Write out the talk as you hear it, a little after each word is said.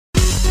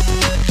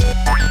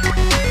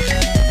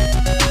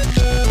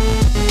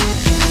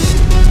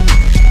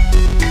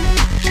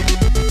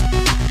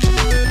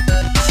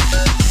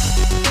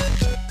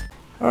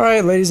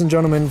Alright, ladies and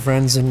gentlemen,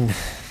 friends and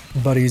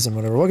buddies and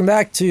whatever, welcome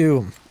back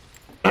to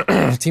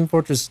Team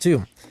Fortress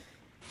 2.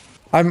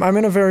 I'm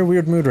in a very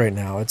weird mood right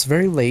now. It's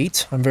very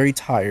late, I'm very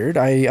tired.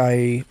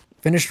 I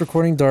finished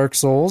recording Dark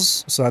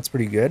Souls, so that's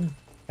pretty good.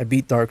 I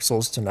beat Dark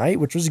Souls tonight,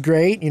 which was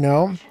great, you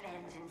know.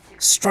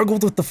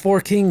 Struggled with the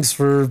Four Kings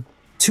for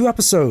 2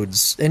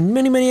 episodes and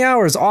many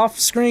hours off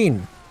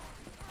screen.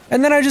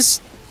 And then I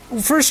just,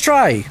 first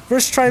try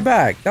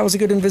back. That was a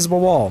good invisible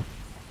wall.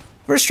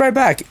 First try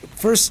back,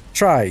 first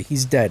try,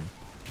 he's dead.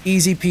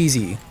 Easy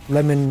peasy,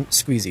 lemon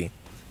squeezy.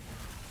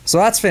 So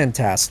that's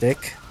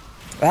fantastic.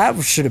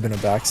 That should have been a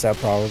backstab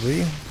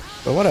probably,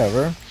 but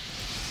whatever.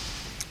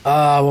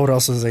 What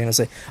else was I gonna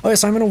say? Oh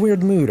yes, I'm in a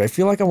weird mood. I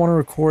feel like I want to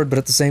record, but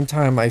at the same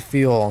time I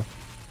feel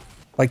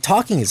like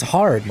talking is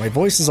hard. My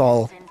voice is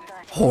all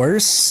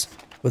hoarse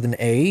with an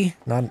A,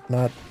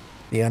 not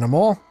the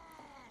animal.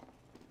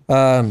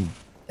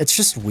 It's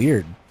just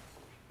weird.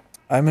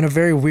 I'm in a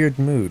very weird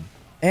mood.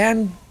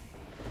 And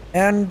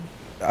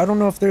I don't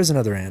know if there's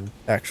another and,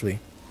 actually.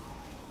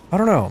 I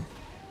don't know.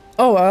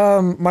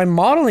 Oh, my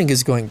modeling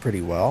is going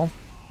pretty well.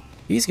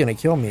 He's gonna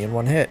kill me in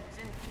one hit.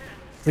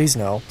 Please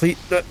no. Please.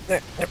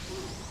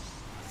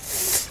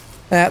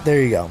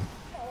 There you go.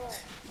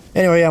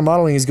 Anyway, yeah,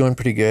 modeling is going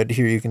pretty good.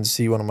 Here you can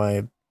see one of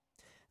my...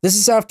 This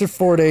is after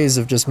 4 days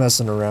of just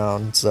messing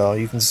around. So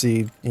you can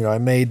see, you know, I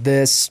made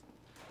this,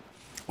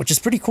 which is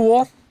pretty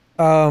cool.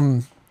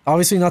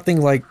 Obviously nothing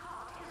like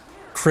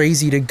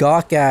crazy to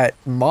gawk at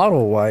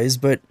model-wise,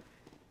 but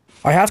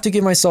I have to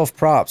give myself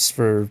props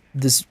for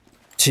this.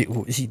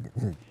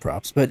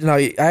 Props, but no,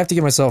 I have to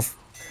give myself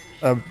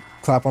a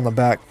clap on the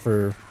back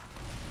for.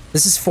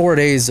 This is 4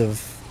 days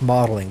of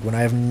modeling when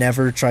I have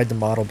never tried to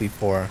model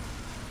before,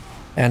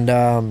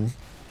 and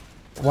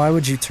why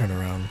would you turn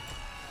around?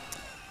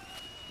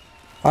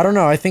 I don't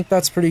know. I think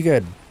that's pretty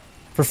good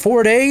for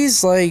 4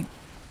 days. Like,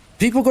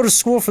 people go to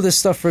school for this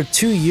stuff for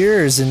 2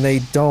 years and they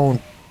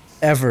don't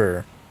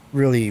ever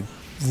really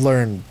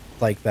learn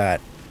like that.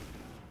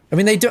 I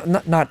mean, they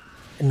don't, not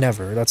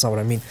never, that's not what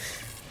I mean.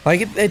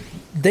 Like,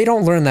 they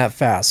don't learn that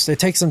fast. It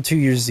takes them 2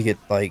 years to get,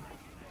 like,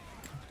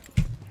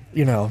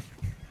 you know,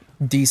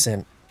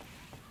 decent.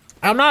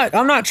 I'm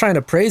not trying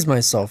to praise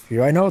myself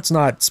here. I know it's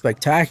not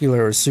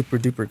spectacular or super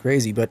duper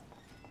crazy, but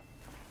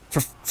for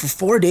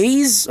 4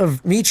 days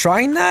of me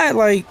trying that,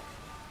 like,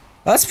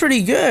 that's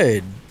pretty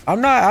good.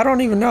 I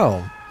don't even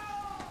know.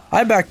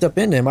 I backed up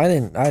into him. I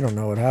don't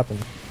know what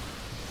happened.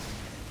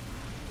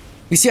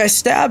 You see, I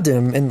stabbed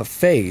him in the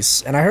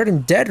face, and I heard him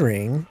dead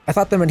ring. I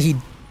thought that meant he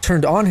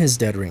turned on his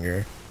dead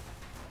ringer.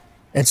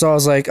 And so I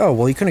was like, oh,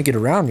 well, he couldn't get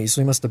around me,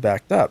 so he must have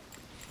backed up.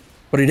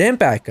 But he didn't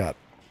back up.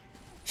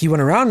 He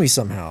went around me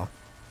somehow.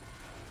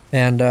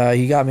 And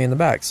he got me in the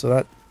back, so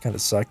that kind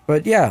of sucked.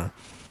 But yeah,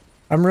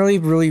 I'm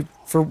really,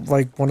 for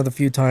like one of the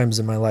few times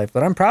in my life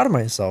that I'm proud of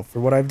myself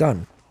for what I've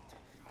done.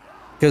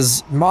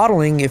 Because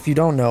modeling, if you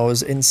don't know,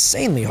 is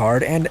insanely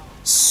hard and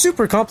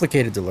super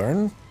complicated to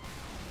learn.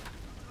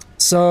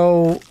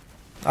 So,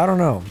 I don't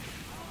know.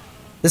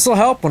 This will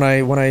help when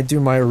I do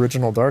my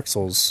original Dark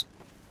Souls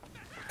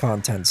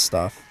content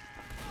stuff.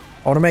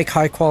 I want to make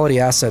high quality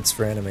assets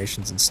for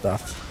animations and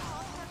stuff.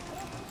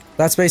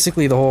 That's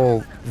basically the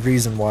whole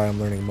reason why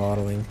I'm learning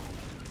modeling.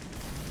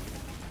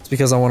 It's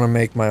because I want to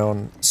make my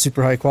own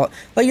super high quality,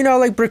 like, you know,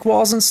 like brick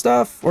walls and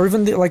stuff, or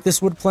even like this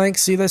wood plank.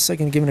 See this? I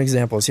can give an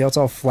example. See how it's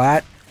all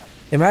flat?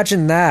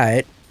 Imagine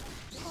that.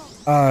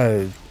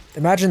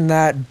 Imagine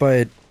that,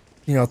 but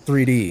you know,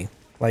 3D.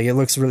 Like, it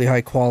looks really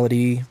high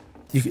quality.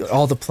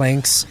 All the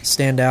planks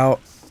stand out.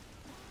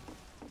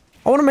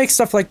 I want to make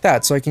stuff like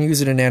that so I can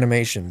use it in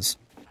animations.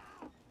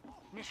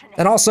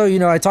 And also, you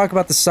know, I talk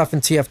about this stuff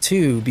in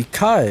TF2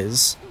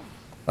 because...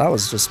 That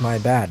was just my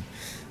bad.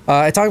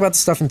 I talk about this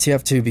stuff in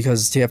TF2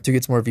 because TF2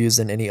 gets more views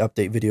than any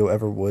update video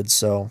ever would,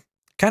 so...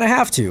 Kinda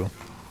have to.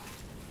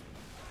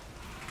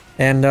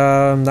 And,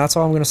 that's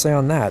all I'm gonna say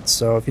on that.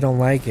 So, if you don't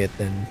like it,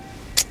 then...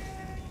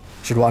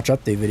 You should watch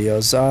update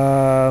videos.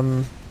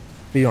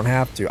 But you don't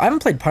have to. I haven't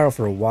played Pyro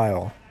for a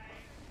while.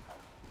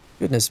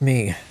 Goodness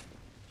me.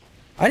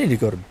 I need to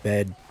go to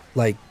bed,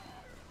 like,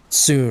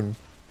 soon.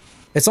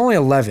 It's only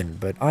 11,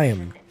 but I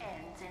am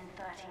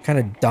kind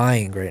of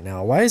dying right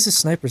now. Why is this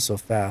sniper so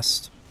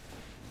fast?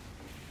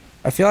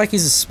 I feel like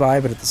he's a spy,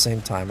 but at the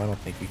same time, I don't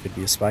think he could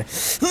be a spy.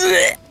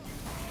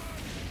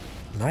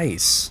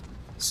 Nice.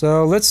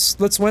 So,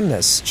 let's win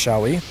this,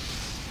 shall we?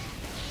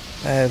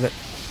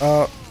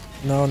 No.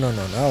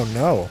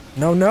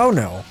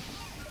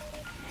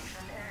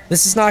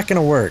 This is not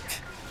gonna work.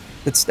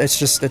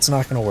 It's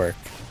not gonna work.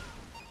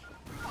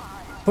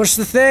 Push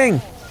the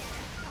thing!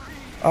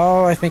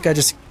 Oh, I think I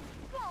just...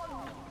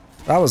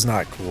 That was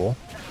not cool.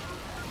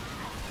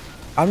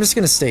 I'm just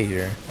gonna stay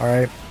here,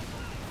 alright?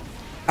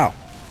 Ow.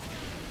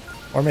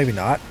 Or maybe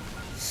not.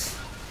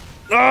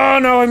 Oh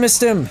no, I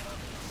missed him!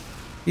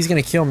 He's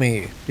gonna kill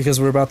me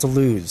because we're about to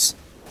lose.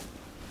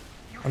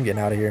 I'm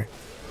getting out of here.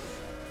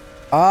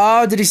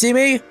 Oh, did he see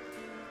me?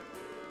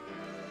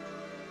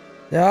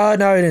 Oh,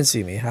 no, he didn't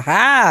see me.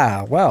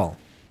 Haha! Well,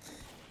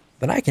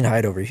 then I can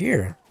hide over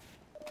here.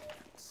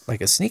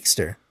 Like a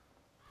sneakster.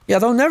 Yeah,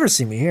 they'll never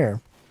see me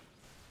here.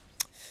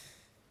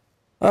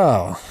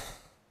 Oh.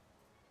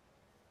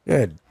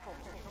 Good.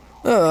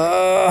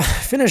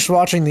 Finished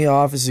watching The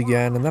Office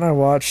again, and then I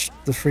watched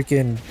the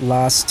freaking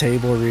last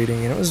table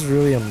reading, and it was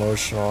really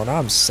emotional, and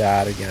I'm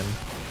sad again.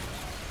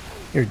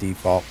 Your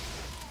default.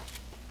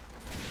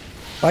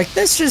 Like,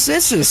 it's just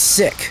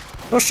sick.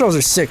 Those shows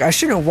are sick. I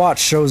shouldn't watch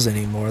shows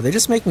anymore. They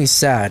just make me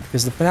sad,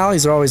 because the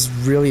finales are always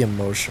really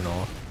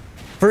emotional.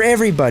 For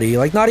everybody,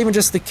 like, not even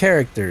just the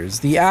characters,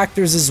 the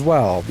actors as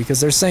well,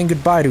 because they're saying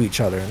goodbye to each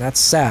other, and that's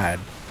sad.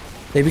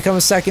 They become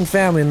a second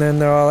family, and then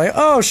they're all like,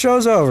 oh,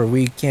 show's over.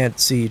 We can't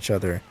see each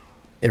other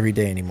every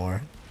day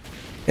anymore.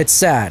 It's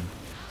sad,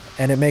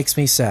 and it makes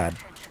me sad.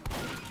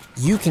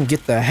 You can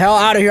get the hell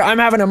out of here. I'm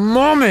having a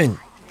moment,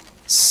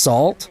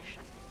 Salt.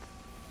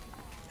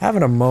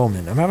 Having a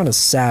moment. I'm having a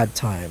sad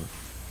time.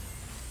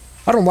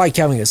 I don't like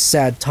having a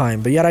sad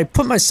time, but yet I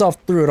put myself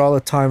through it all the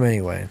time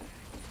anyway.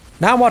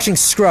 Now I'm watching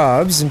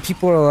Scrubs, and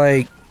people are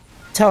like,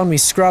 telling me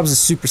Scrubs is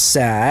super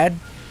sad.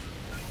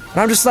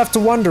 And I'm just left to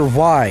wonder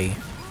why.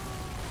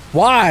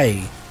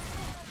 Why?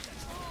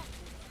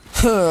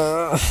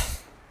 Poor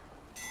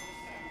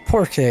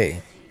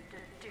K.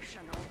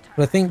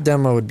 But I think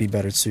Demo would be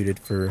better suited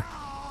for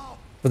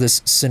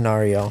this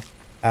scenario.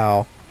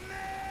 Ow.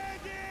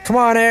 Come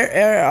on,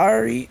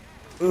 Ari.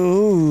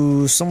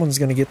 Ooh, someone's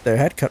gonna get their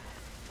head cut.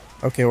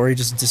 Okay, or he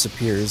just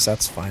disappears.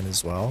 That's fine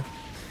as well.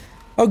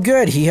 Oh,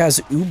 good. He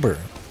has Uber.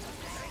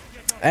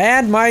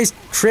 And my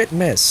crit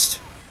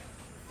missed.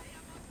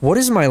 What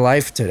is my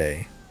life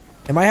today?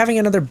 Am I having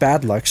another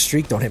bad luck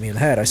streak? Don't hit me in the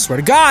head. I swear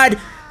to God.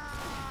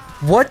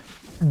 What?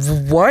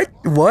 What?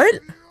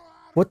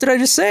 What did I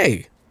just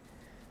say?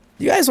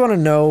 You guys want to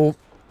know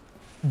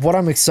what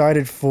I'm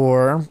excited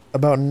for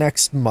about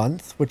next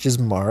month, which is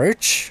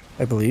March,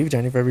 I believe.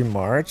 January, February,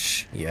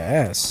 March.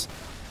 Yes.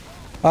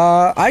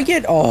 I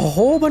get a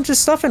whole bunch of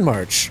stuff in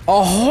March.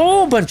 A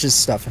whole bunch of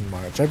stuff in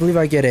March. I believe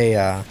I get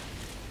a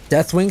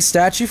Deathwing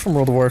statue from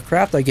World of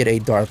Warcraft. I get a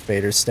Darth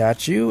Vader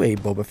statue, a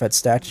Boba Fett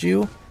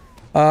statue.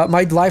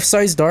 My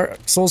life-size Dark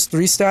Souls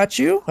 3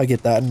 statue. I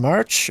get that in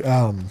March.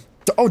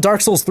 Oh,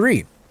 Dark Souls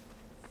 3.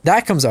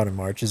 That comes out in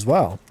March as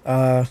well.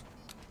 I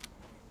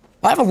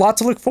have a lot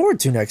to look forward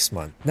to next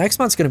month. Next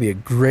month's gonna be a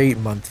great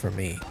month for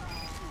me.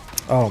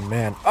 Oh,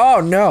 man.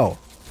 Oh, no!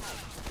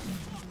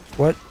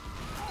 What?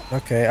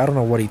 Okay, I don't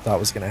know what he thought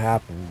was gonna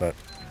happen, but...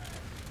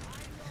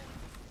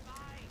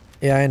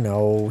 Yeah, I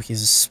know.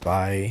 He's a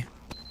spy.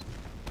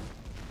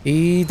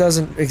 He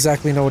doesn't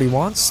exactly know what he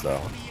wants,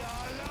 though.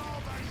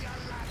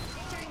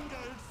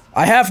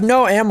 I have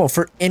no ammo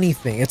for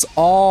anything. It's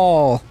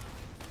all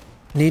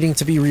needing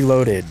to be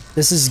reloaded.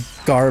 This is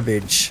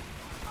garbage.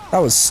 That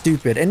was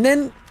stupid. And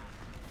then...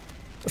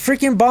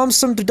 freaking bombed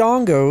some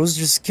Dodongos,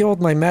 just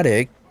killed my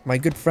medic, my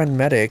good friend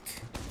medic,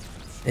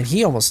 and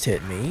he almost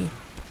hit me.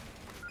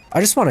 I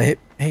just want to hit...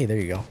 Hey, there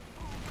you go.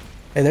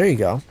 Hey, there you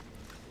go.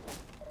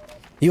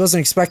 He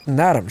wasn't expecting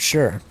that, I'm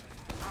sure.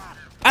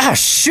 Ah,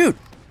 shoot!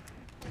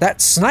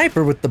 That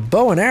sniper with the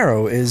bow and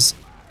arrow is...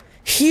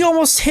 He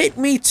almost hit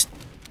me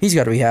He's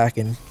got to be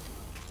hacking.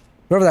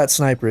 Whoever that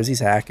sniper is,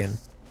 he's hacking.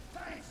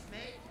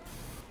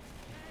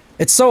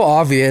 It's so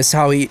obvious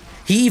how he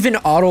even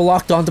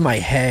auto-locked onto my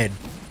head.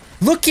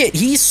 Look at,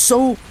 he's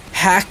so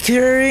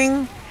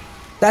hackering.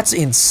 That's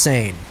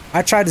insane.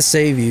 I tried to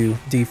save you,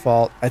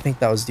 default. I think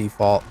that was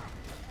default.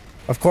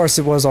 Of course,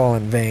 it was all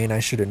in vain. I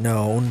should have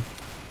known.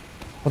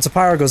 Once a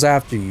pyro goes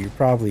after you, you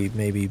probably,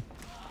 maybe,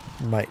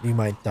 you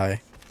might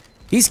die.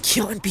 He's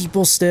killing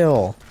people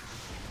still.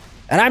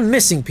 And I'm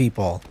missing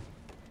people.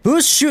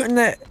 Who's shooting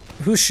that?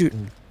 Who's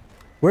shooting?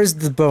 Where's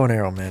the bow and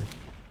arrow, man?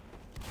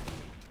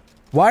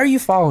 Why are you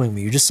following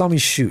me? You just saw me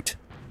shoot.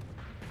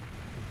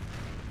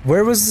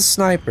 Where was the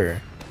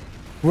sniper?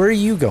 Where are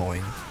you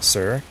going,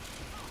 sir?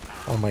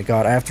 Oh my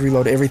god, I have to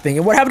reload everything.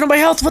 And what happened to my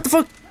health? What the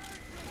fuck?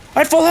 I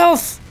had full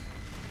health!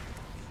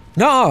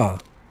 Nuh-uh.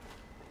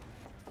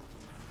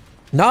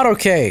 Not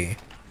okay.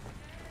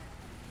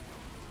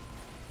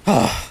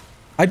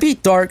 I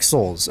beat Dark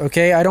Souls,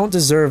 okay? I don't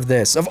deserve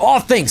this. Of all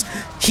things!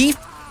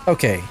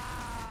 Okay.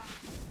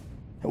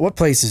 What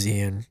place is he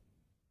in?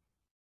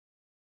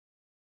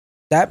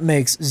 That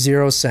makes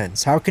 0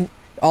 sense. How can...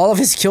 All of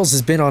his kills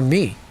has been on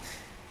me.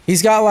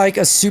 He's got like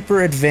a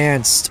super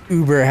advanced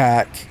Uber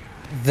hack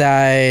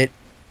that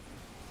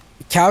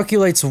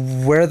calculates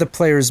where the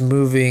player's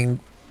moving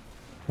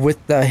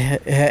with the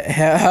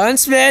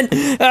huntsman,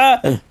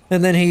 and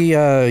then he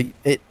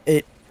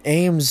it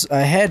aims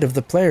ahead of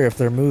the player if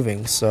they're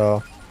moving.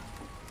 So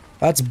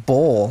that's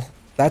bull.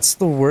 That's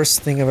the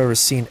worst thing I've ever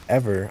seen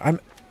ever. I'm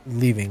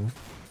leaving.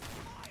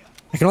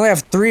 I can only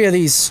have 3 of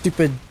these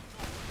stupid...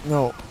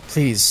 No,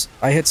 please.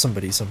 I hit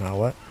somebody somehow.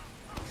 What?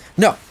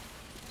 No.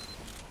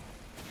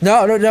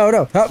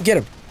 No. Help, get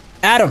him.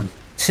 Adam.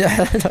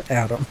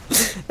 Adam.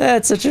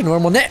 That's such a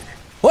normal name.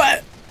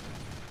 What?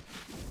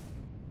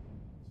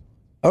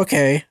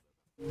 Okay.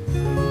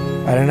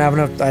 I didn't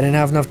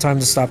have enough time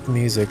to stop the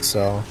music,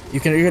 so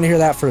you're gonna hear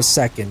that for a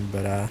second,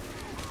 but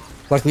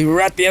luckily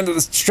we're at the end of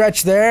the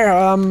stretch there.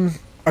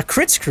 A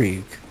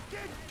Kritzkrieg.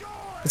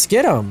 Let's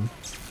get him.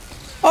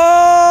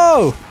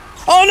 Oh!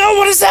 Oh no,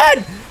 what is that?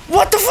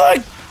 What the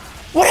fuck?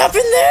 What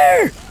happened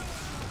there?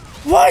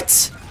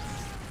 What?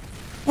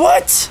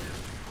 What?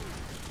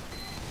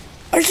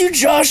 Are you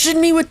joshing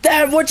me with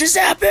that? What just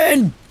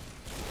happened?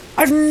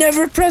 I've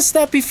never pressed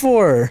that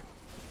before.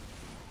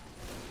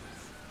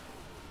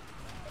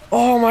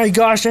 Oh my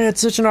gosh, I had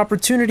such an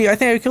opportunity. I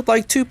think I killed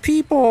like 2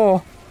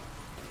 people.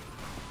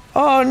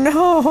 Oh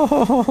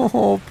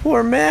no,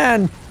 poor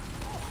man.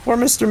 Poor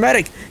Mr.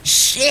 Medic.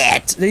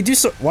 Shit! They do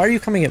so- Why are you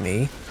coming at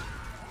me?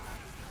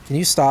 Can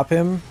you stop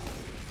him?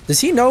 Does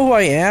he know who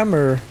I am,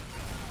 or?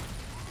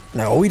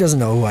 No, he doesn't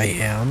know who I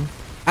am.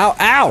 Ow,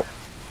 ow!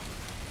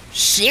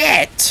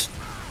 Shit!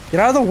 Get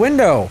out of the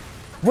window!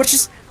 What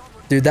just-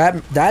 Dude,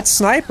 that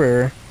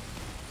sniper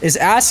is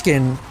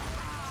asking-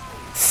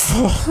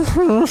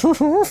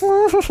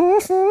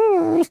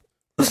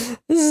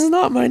 This is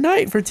not my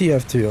night for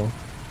TF2.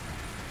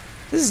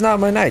 This is not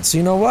my night, so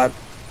you know what?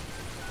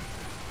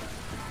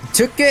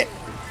 Took it,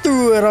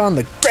 threw it on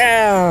the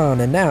ground,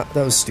 and now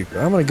that was stupid.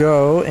 I'm gonna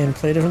go and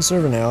play a different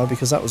server now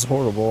because that was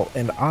horrible,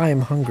 and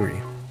I'm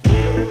hungry.